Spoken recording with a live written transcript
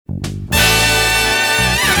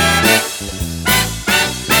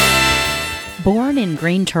in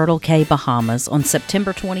Green Turtle Cay, Bahamas on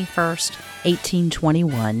September 21st,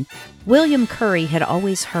 1821, William Curry had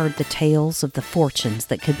always heard the tales of the fortunes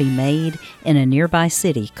that could be made in a nearby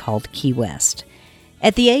city called Key West.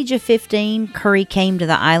 At the age of 15, Curry came to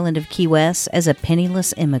the island of Key West as a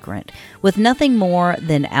penniless immigrant with nothing more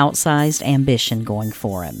than outsized ambition going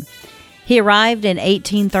for him. He arrived in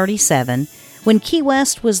 1837 when Key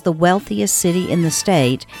West was the wealthiest city in the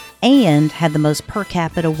state and had the most per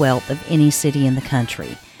capita wealth of any city in the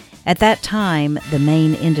country. At that time, the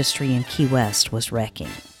main industry in Key West was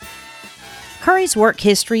wrecking. Curry's work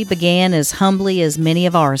history began as humbly as many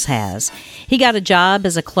of ours has. He got a job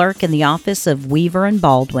as a clerk in the office of Weaver and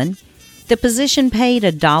Baldwin. The position paid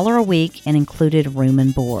 $1 a week and included room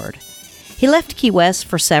and board. He left Key West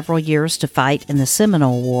for several years to fight in the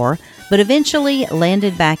Seminole War, but eventually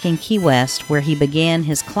landed back in Key West, where he began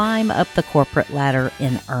his climb up the corporate ladder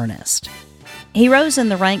in earnest. He rose in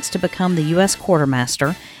the ranks to become the U.S.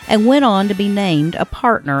 quartermaster and went on to be named a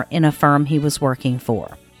partner in a firm he was working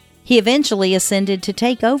for. He eventually ascended to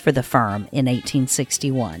take over the firm in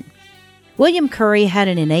 1861. William Curry had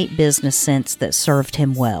an innate business sense that served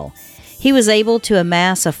him well. He was able to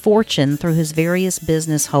amass a fortune through his various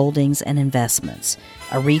business holdings and investments,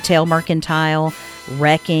 a retail mercantile,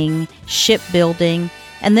 wrecking, shipbuilding,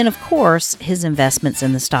 and then, of course, his investments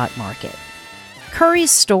in the stock market.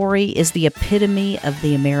 Curry's story is the epitome of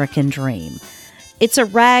the American dream. It's a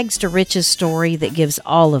rags to riches story that gives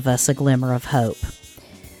all of us a glimmer of hope.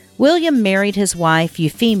 William married his wife,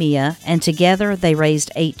 Euphemia, and together they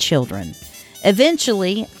raised 8 children.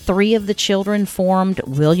 Eventually, 3 of the children formed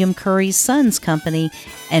William Curry's Sons Company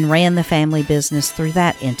and ran the family business through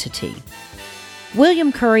that entity.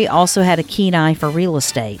 William Curry also had a keen eye for real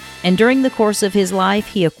estate, and during the course of his life,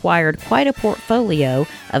 he acquired quite a portfolio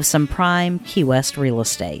of some prime Key West real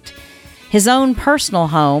estate. His own personal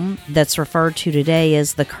home, that's referred to today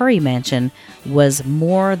as the Curry Mansion, was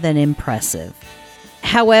more than impressive.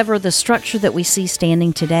 However, the structure that we see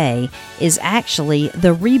standing today is actually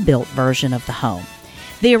the rebuilt version of the home.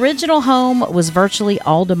 The original home was virtually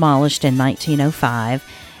all demolished in 1905,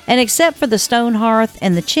 and except for the stone hearth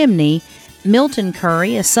and the chimney, Milton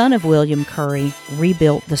Curry, a son of William Curry,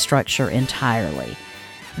 rebuilt the structure entirely.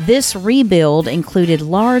 This rebuild included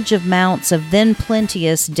large amounts of then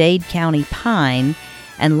plenteous Dade County pine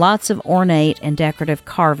and lots of ornate and decorative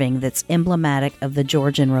carving that's emblematic of the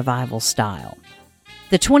Georgian Revival style.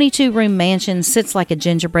 The 22-room mansion sits like a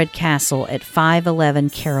gingerbread castle at 511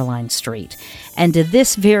 Caroline Street, and to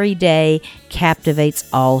this very day captivates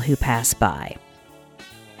all who pass by.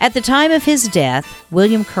 At the time of his death,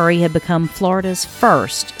 William Curry had become Florida's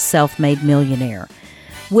first self-made millionaire.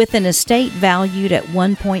 With an estate valued at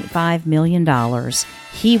 $1.5 million,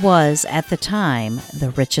 he was, at the time, the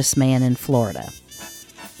richest man in Florida.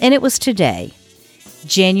 And it was today,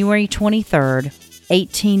 January 23rd,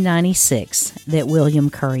 1896, that William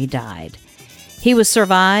Curry died. He was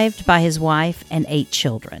survived by his wife and 8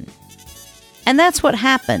 children. And that's what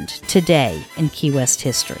happened today in Key West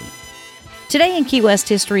history. Today in Key West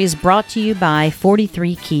history is brought to you by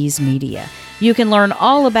 43 Keys Media. You can learn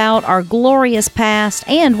all about our glorious past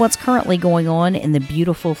and what's currently going on in the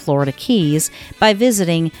beautiful Florida Keys by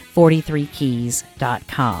visiting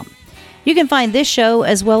 43keys.com. You can find this show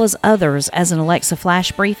as well as others as an Alexa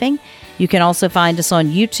Flash Briefing. You can also find us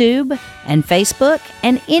on YouTube and Facebook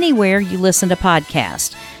and anywhere you listen to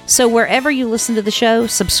podcasts. So wherever you listen to the show,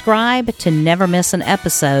 subscribe to never miss an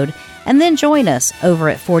episode, and then join us over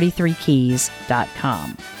at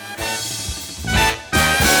 43keys.com.